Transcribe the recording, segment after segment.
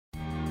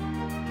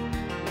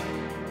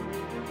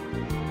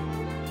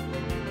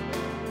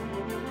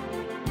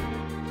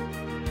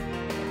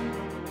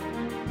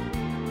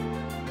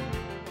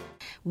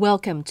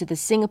Welcome to the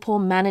Singapore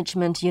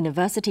Management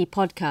University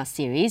podcast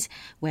series,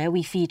 where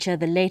we feature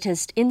the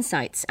latest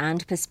insights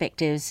and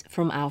perspectives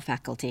from our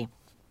faculty.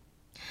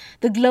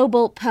 The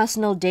global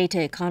personal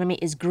data economy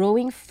is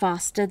growing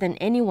faster than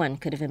anyone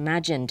could have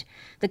imagined.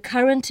 The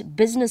current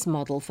business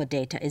model for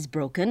data is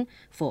broken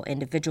for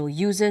individual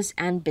users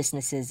and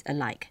businesses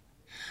alike.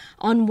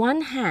 On one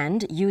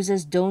hand,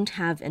 users don't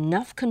have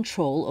enough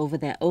control over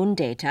their own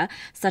data,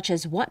 such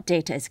as what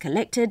data is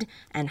collected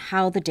and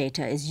how the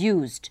data is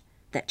used.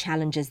 That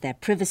challenges their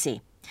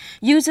privacy.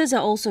 Users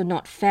are also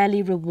not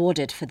fairly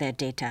rewarded for their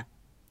data.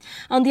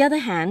 On the other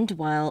hand,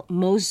 while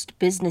most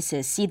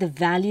businesses see the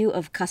value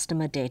of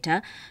customer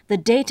data, the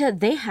data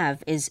they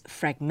have is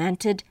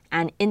fragmented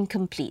and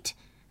incomplete.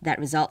 That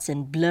results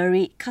in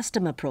blurry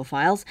customer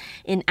profiles,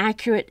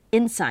 inaccurate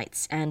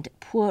insights, and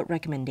poor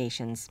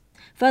recommendations.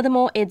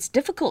 Furthermore, it's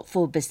difficult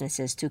for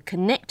businesses to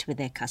connect with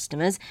their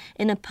customers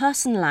in a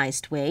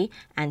personalised way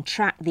and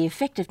track the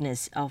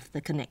effectiveness of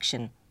the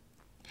connection.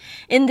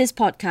 In this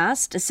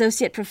podcast,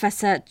 Associate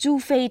Professor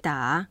Zhu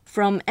Feida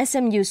from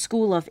SMU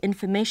School of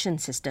Information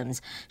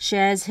Systems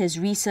shares his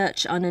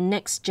research on a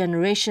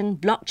next-generation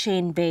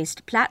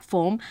blockchain-based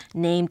platform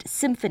named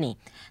Symphony.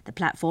 The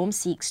platform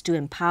seeks to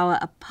empower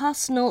a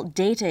personal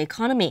data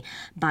economy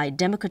by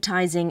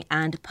democratising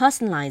and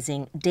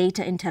personalising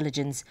data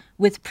intelligence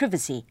with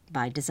privacy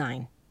by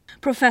design.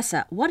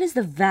 Professor, what is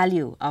the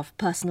value of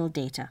personal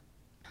data?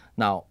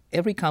 Now,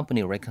 every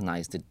company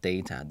recognizes the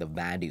data, the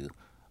value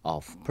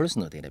of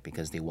personal data,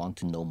 because they want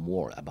to know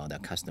more about their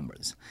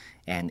customers.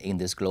 And in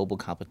this global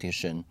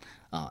competition,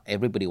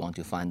 everybody wants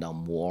to find out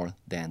more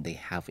than they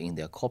have in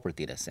their corporate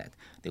data set.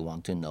 They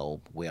want to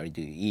know where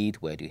do you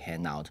eat, where do you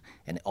hang out,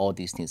 and all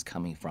these things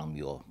coming from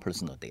your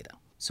personal data.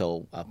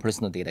 So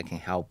personal data can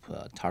help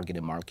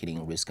targeted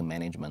marketing, risk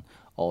management,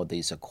 all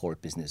these core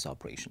business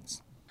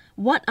operations.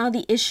 What are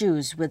the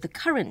issues with the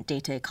current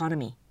data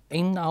economy?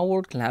 In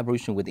our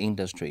collaboration with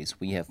industries,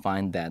 we have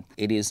found that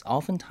it is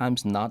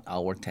oftentimes not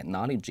our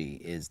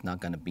technology is not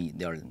going to be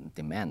their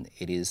demand.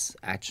 It is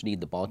actually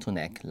the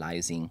bottleneck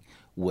lies in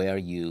where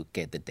you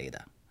get the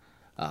data,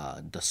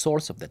 the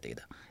source of the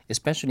data,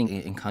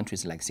 especially in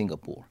countries like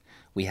Singapore.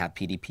 We have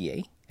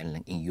PDPA,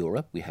 and in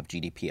Europe, we have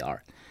GDPR.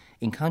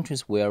 In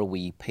countries where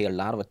we pay a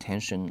lot of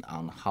attention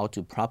on how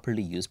to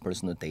properly use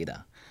personal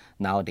data,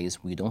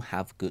 nowadays we don't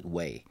have a good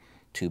way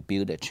to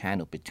build a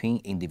channel between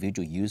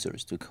individual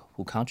users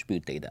who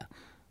contribute data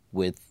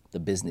with the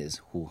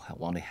business who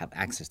want to have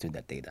access to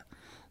that data.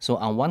 So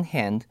on one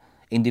hand,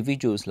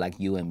 individuals like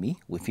you and me,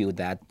 we feel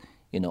that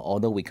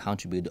although we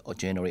contribute or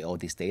generate all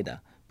this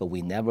data, but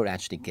we never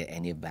actually get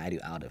any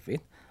value out of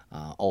it.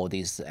 All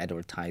these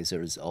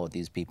advertisers, all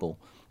these people,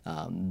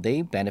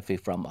 they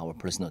benefit from our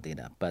personal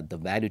data, but the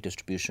value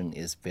distribution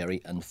is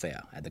very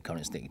unfair at the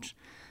current stage.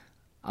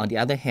 On the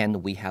other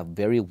hand, we have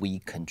very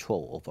weak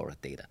control over our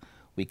data.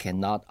 We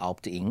cannot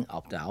opt in,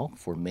 opt out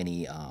for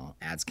many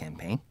ads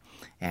campaign,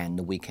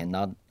 and we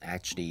cannot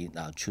actually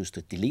choose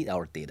to delete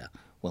our data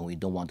when we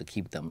don't want to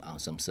keep them on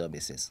some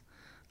services.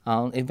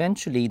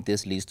 Eventually,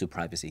 this leads to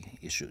privacy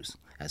issues,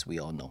 as we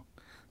all know.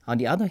 On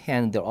the other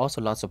hand, there are also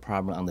lots of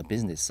problems on the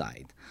business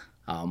side.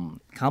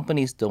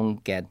 Companies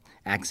don't get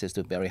access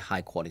to very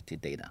high quality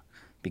data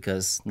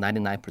because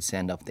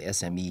 99% of the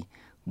SME,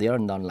 they are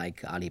not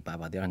like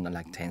Alibaba, they are not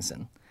like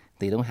Tencent.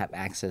 They don't have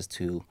access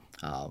to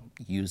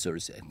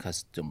users and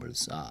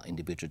customers'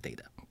 individual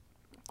data.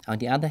 On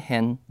the other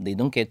hand, they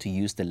don't get to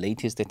use the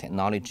latest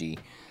technology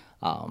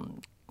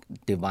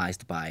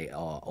devised by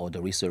all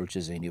the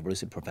researchers and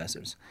university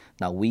professors.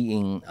 Now, we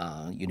in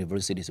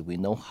universities, we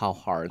know how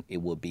hard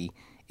it will be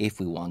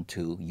if we want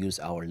to use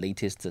our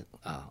latest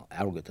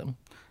algorithm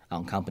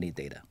on company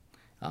data.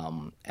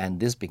 And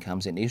this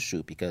becomes an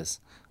issue because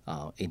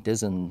it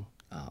doesn't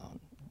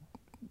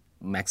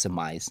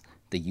maximize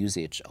the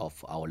usage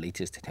of our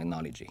latest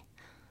technology.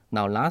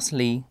 Now,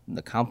 lastly,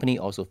 the company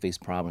also face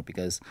problems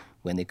because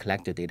when they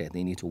collect the data,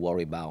 they need to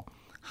worry about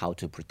how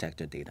to protect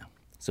the data.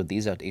 So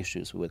these are the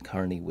issues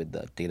currently with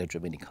the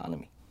data-driven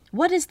economy.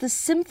 What is the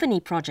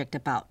Symphony project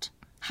about?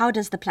 How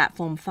does the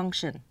platform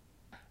function?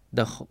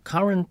 The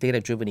current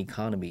data-driven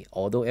economy,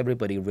 although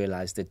everybody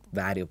realized the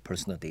value of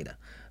personal data,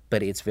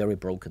 but it's very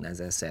broken,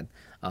 as I said.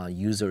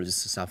 Users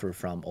suffer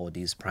from all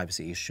these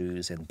privacy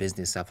issues and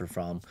business suffer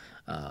from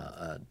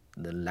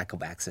the lack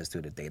of access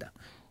to the data.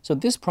 So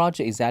this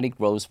project exactly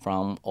grows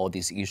from all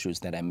these issues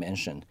that I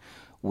mentioned.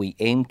 We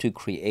aim to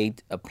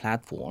create a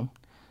platform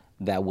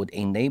that would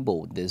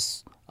enable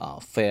this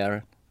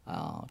fair,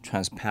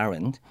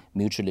 transparent,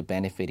 mutually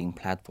benefiting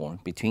platform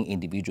between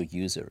individual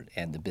user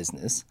and the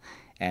business.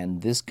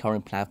 And this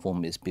current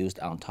platform is built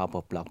on top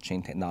of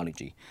blockchain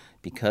technology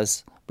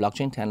because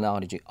blockchain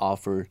technology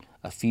offers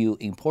a few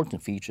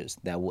important features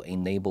that will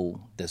enable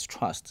this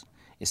trust,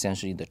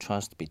 essentially the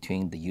trust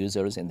between the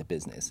users and the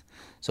business.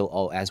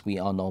 So as we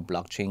all know,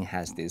 blockchain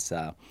has this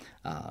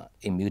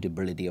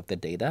immutability of the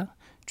data,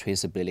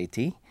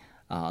 traceability,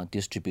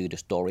 distributed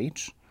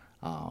storage,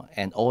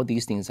 and all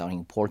these things are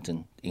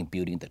important in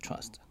building the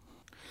trust.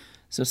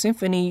 So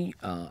Symphony,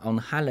 on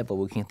a high level,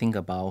 we can think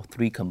about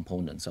three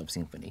components of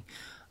Symphony.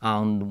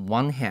 On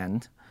one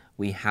hand,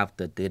 we have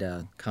the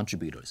data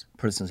contributors,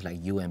 persons like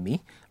you and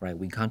me, right?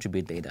 We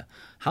contribute data.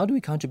 How do we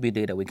contribute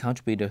data? We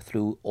contribute it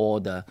through all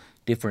the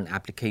different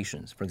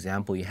applications. For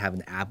example, you have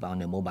an app on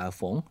your mobile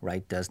phone,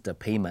 right? Does the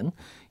payment.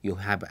 You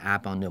have an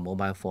app on your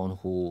mobile phone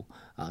who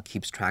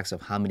keeps tracks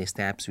of how many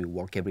steps you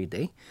walk every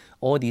day.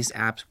 All these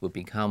apps will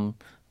become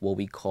what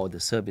we call the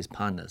service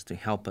partners to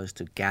help us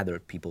to gather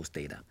people's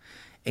data.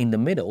 In the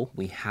middle,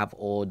 we have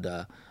all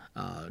the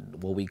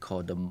what we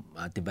call the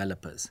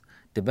developers.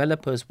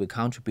 Developers will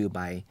contribute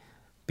by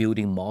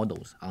building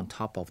models on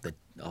top of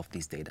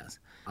these data.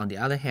 On the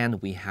other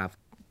hand, we have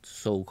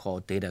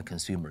so-called data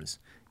consumers,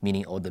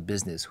 meaning all the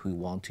business who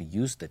want to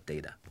use the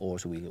data, or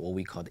what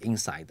we call the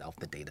insight of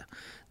the data.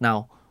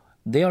 Now,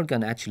 they are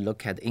going to actually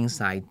look at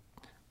insight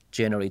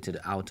generated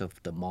out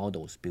of the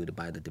models built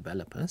by the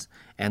developers,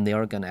 and they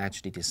are going to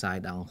actually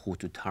decide on who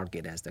to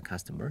target as the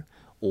customer,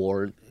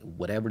 or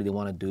whatever they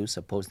want to do.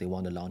 Suppose they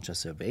want to launch a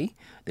survey,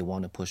 they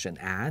want to push an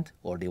ad,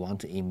 or they want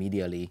to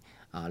immediately,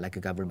 like a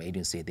government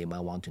agency, they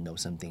might want to know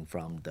something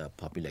from the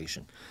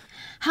population.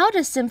 How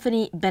does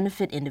Symphony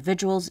benefit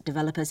individuals,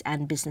 developers,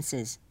 and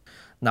businesses?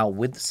 Now,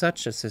 with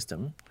such a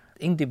system,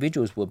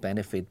 individuals will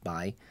benefit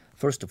by,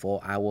 first of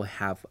all, I will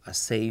have a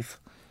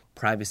safe,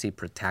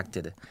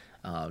 privacy-protected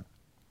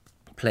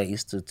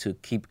place to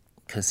keep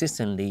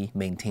consistently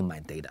maintain my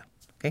data.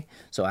 Okay,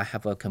 so I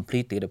have a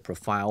complete data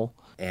profile,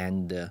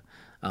 and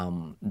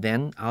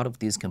then out of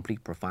this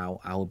complete profile,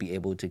 I will be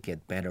able to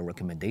get better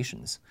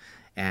recommendations.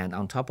 And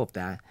on top of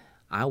that,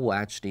 I will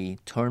actually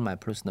turn my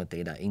personal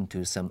data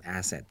into some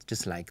asset,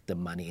 just like the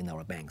money in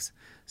our banks.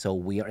 So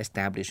we are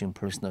establishing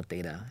personal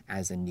data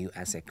as a new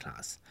asset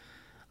class.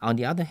 On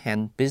the other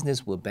hand,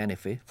 business will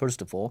benefit.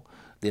 First of all,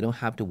 they don't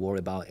have to worry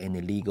about any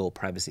legal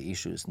privacy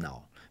issues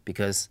now,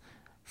 because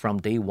from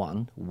day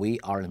one, we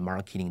are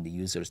marketing the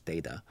user's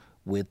data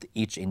with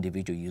each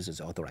individual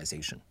user's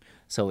authorization.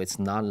 So it's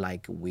not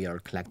like we are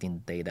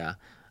collecting data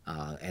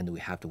and we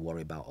have to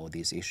worry about all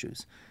these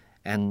issues.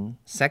 And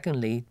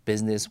secondly,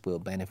 business will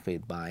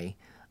benefit by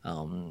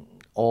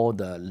all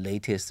the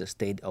latest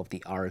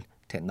state-of-the-art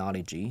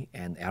technology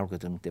and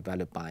algorithm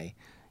developed by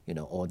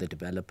all the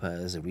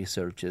developers,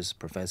 researchers,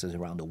 professors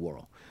around the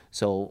world.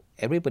 So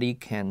everybody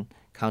can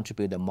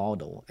contribute a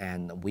model,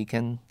 and we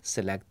can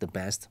select the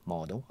best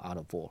model out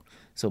of all.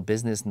 So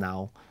business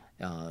now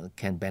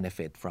can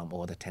benefit from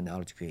all the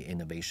technological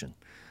innovation.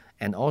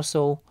 And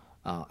also,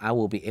 I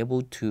will be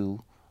able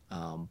to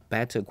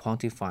better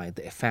quantify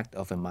the effect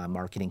of my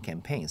marketing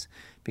campaigns.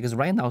 Because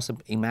right now, so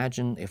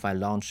imagine if I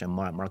launch a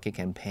market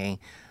campaign,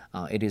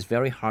 it is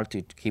very hard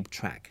to keep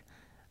track.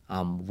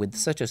 With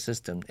such a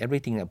system,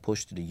 everything I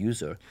push to the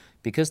user,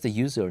 because the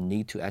user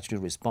need to actually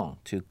respond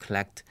to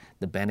collect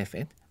the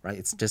benefit, right?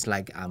 It's just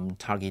like I'm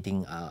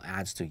targeting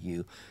ads to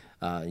you.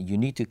 You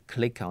need to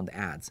click on the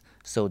ads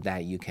so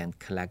that you can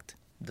collect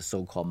the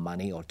so-called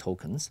money or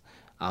tokens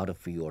out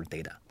of your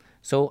data.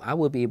 So I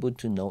will be able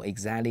to know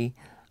exactly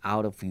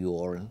out of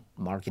your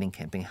marketing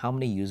campaign how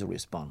many users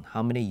respond,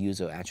 how many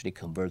users actually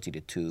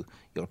converted to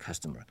your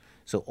customer.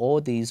 So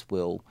all these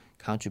will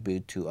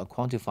contribute to a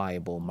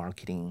quantifiable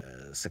marketing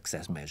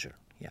success measure.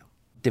 Yeah.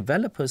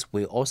 Developers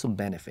will also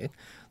benefit.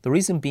 The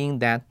reason being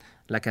that,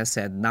 like I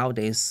said,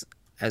 nowadays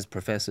as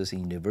professors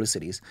in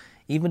universities,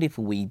 even if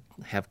we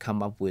have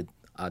come up with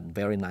a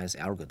very nice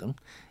algorithm,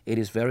 it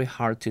is very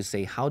hard to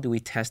say how do we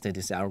test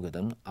this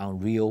algorithm on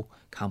real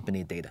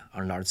company data,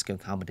 on large-scale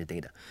company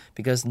data,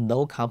 because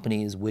no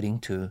company is willing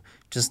to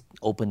just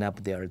open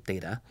up their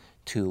data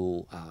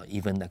to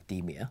even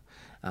academia.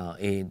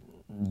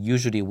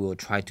 Usually we will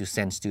try to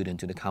send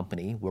students to the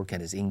company, work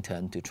as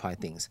intern to try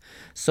things.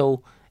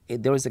 So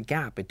there is a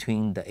gap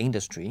between the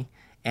industry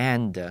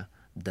and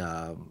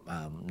the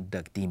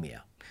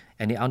academia.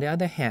 And on the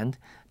other hand,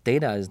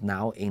 data is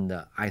now in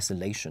the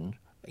isolation,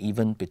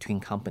 even between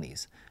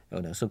companies.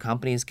 So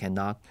companies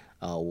cannot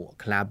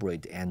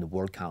collaborate and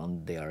work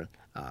on their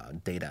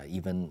data,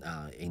 even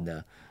in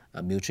the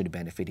mutually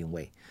benefiting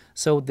way.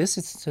 So this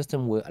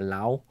system will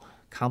allow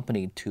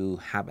company to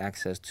have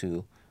access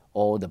to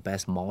all the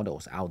best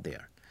models out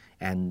there,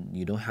 and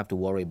you don't have to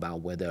worry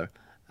about whether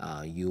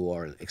you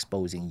are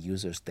exposing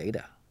users'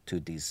 data to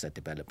these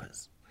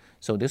developers.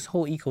 So this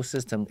whole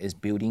ecosystem is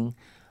building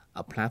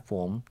a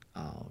platform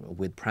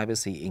with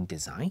privacy in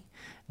design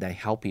that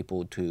help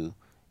people to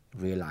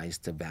realize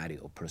the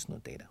value of personal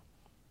data.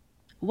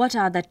 What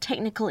are the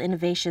technical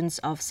innovations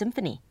of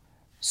Symphony?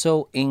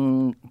 So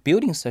in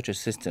building such a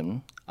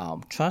system,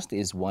 trust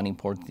is one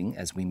important thing,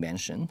 as we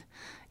mentioned.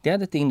 The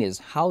other thing is,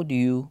 how do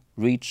you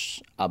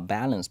reach a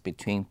balance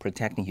between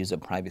protecting user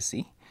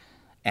privacy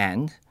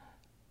and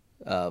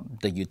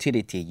the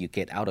utility you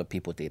get out of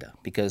people data?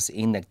 Because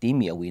in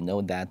academia, we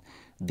know that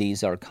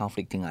these are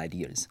conflicting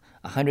ideas.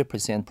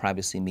 100%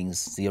 privacy means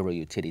zero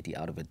utility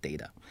out of the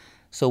data.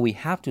 So we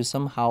have to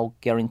somehow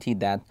guarantee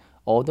that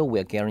although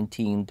we're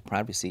guaranteeing the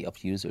privacy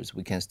of users,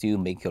 we can still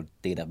make your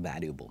data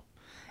valuable.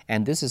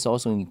 And this is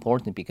also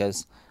important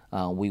because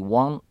we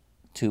want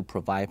to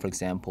provide, for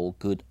example,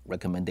 good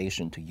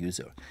recommendation to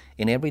user.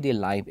 In everyday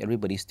life,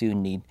 everybody still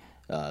need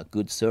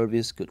good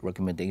service, good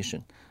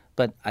recommendation.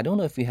 But I don't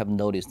know if you have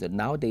noticed that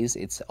nowadays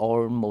it's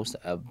almost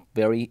a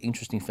very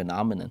interesting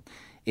phenomenon.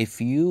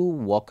 If you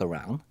walk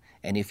around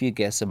and if you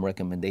get some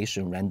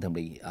recommendation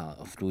randomly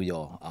through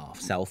your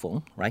cell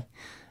phone, right?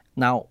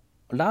 Now,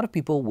 a lot of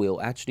people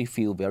will actually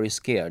feel very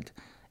scared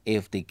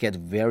if they get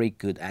very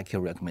good,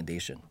 accurate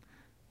recommendation,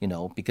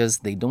 because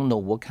they don't know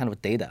what kind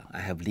of data I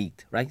have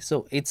leaked, right?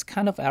 So it's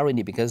kind of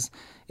irony because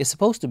it's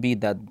supposed to be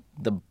that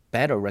the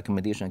better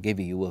recommendation I give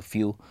you, you will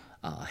feel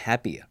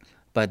happier.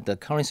 But the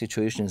current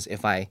situation is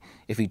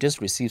if you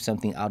just receive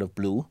something out of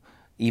blue,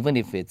 even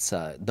if it's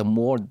the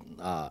more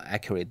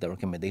accurate the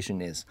recommendation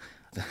is,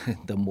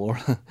 the more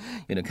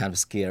kind of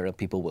scared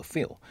people will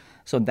feel.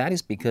 So that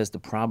is because the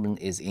problem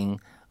is in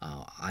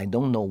I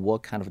don't know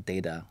what kind of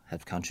data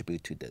have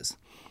contributed to this.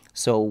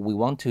 So we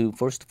want to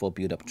first of all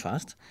build up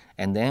trust,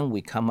 and then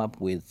we come up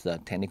with a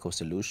technical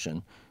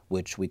solution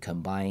which we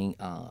combine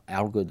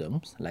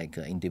algorithms like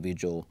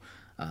individual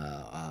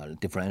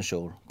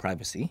differential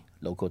privacy,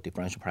 local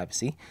differential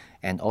privacy,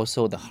 and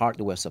also the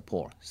hardware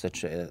support,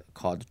 such as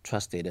called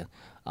trusted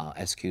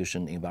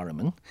execution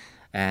environment.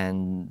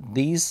 And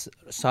these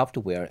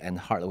software and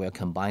hardware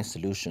combined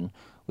solution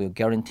will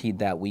guarantee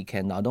that we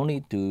can not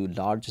only do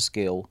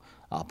large-scale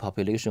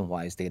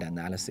population-wise data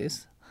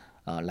analysis,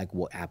 like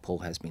what Apple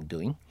has been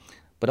doing,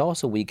 but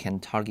also we can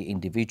target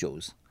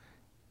individuals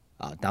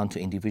down to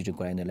individual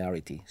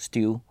granularity,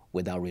 still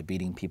without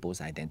revealing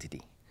people's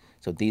identity.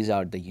 So these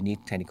are the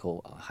unique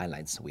technical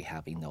highlights we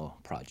have in our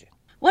project.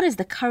 What is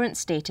the current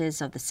status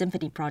of the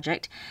Symphony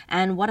project,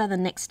 and what are the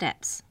next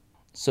steps?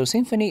 So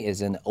Symphony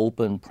is an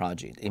open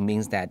project. It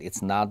means that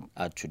it's not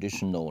a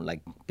traditional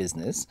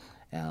business.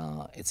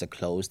 It's a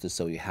closed,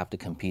 so you have to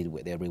compete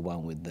with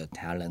everyone, with the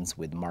talents,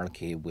 with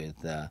market, with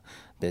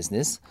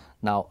business.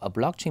 Now, a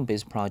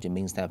blockchain-based project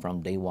means that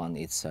from day one,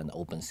 it's an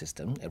open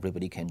system.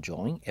 Everybody can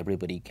join.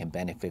 Everybody can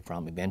benefit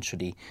from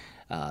eventually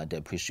the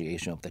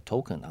appreciation of the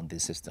token on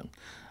this system.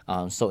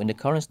 So in the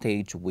current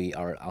stage, we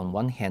are on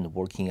one hand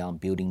working on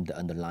building the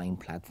underlying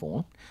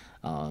platform,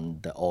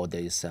 all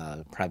this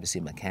privacy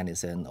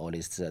mechanism, all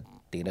this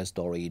data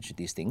storage,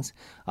 these things.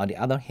 On the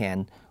other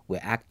hand,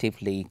 we're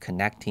actively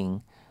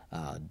connecting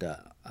the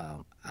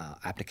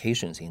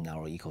applications in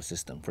our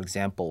ecosystem. For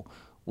example,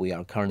 we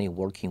are currently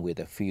working with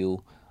a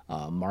few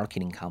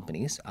marketing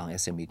companies on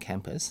SMU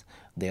campus.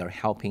 They are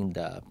helping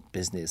the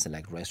business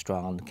like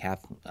restaurant,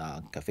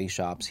 cafe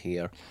shops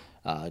here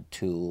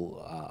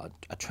to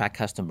attract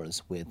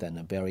customers with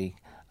a very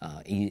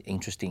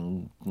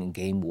interesting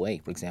game way.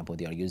 For example,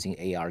 they are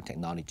using AR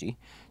technology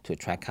to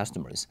attract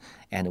customers.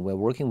 And we're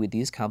working with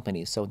these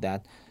companies so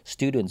that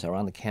students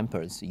around the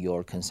campus,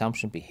 your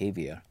consumption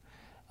behavior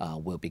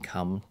will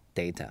become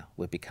data,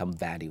 will become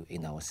value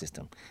in our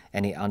system.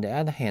 And on the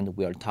other hand,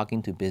 we are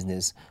talking to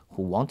business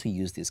who want to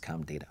use this kind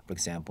of data. For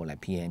example,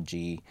 like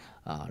P&G,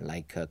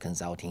 like a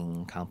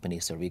consulting company,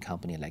 survey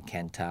company like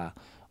Kenta,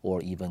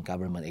 or even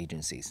government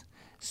agencies.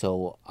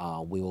 So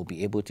we will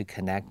be able to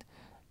connect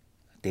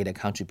data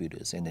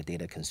contributors and the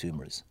data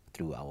consumers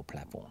through our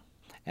platform.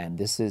 And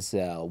this is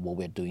what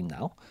we're doing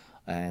now.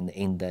 And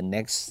in the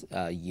next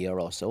year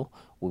or so,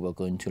 we were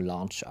going to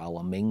launch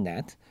our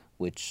mainnet,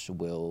 which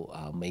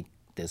will make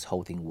this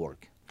whole thing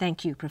work.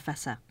 Thank you,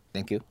 Professor.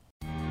 Thank you.